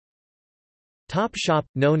Top Shop,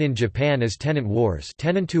 known in Japan as Tenant Wars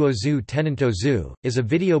Tenentuozu, is a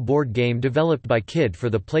video board game developed by Kid for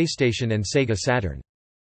the PlayStation and Sega Saturn.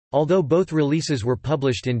 Although both releases were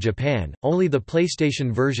published in Japan, only the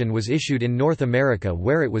PlayStation version was issued in North America,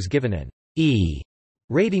 where it was given an E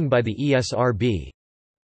rating by the ESRB.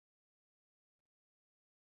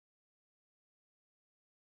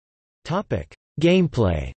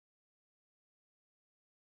 Gameplay.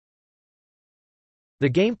 The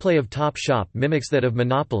gameplay of Top Shop mimics that of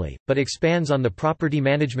Monopoly, but expands on the property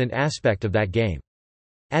management aspect of that game.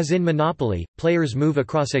 As in Monopoly, players move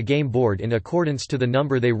across a game board in accordance to the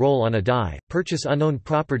number they roll on a die, purchase unknown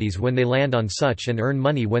properties when they land on such, and earn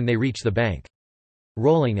money when they reach the bank.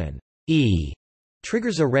 Rolling an E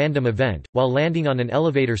triggers a random event, while landing on an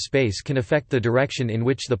elevator space can affect the direction in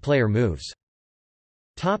which the player moves.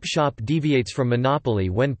 Top Shop deviates from Monopoly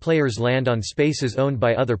when players land on spaces owned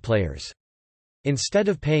by other players. Instead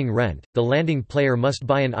of paying rent, the landing player must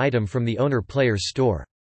buy an item from the owner player's store.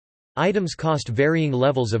 Items cost varying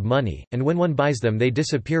levels of money, and when one buys them they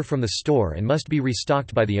disappear from the store and must be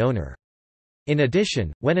restocked by the owner. In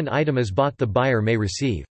addition, when an item is bought, the buyer may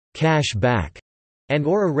receive cash back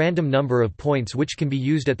and/or a random number of points which can be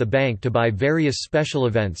used at the bank to buy various special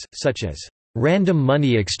events, such as random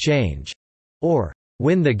money exchange or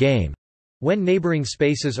win the game. When neighboring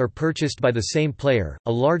spaces are purchased by the same player,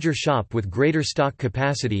 a larger shop with greater stock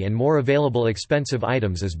capacity and more available expensive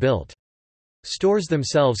items is built. Stores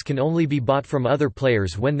themselves can only be bought from other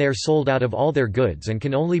players when they are sold out of all their goods, and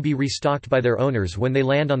can only be restocked by their owners when they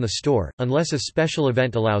land on the store, unless a special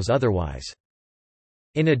event allows otherwise.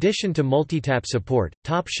 In addition to multi-tap support,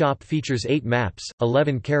 Top Shop features 8 maps,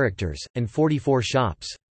 11 characters, and 44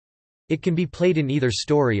 shops. It can be played in either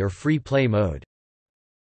story or free play mode.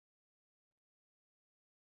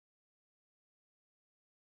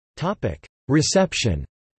 Reception.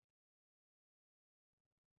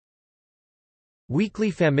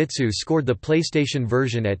 Weekly Famitsu scored the PlayStation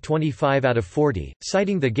version at 25 out of 40,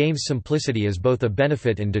 citing the game's simplicity as both a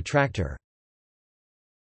benefit and detractor.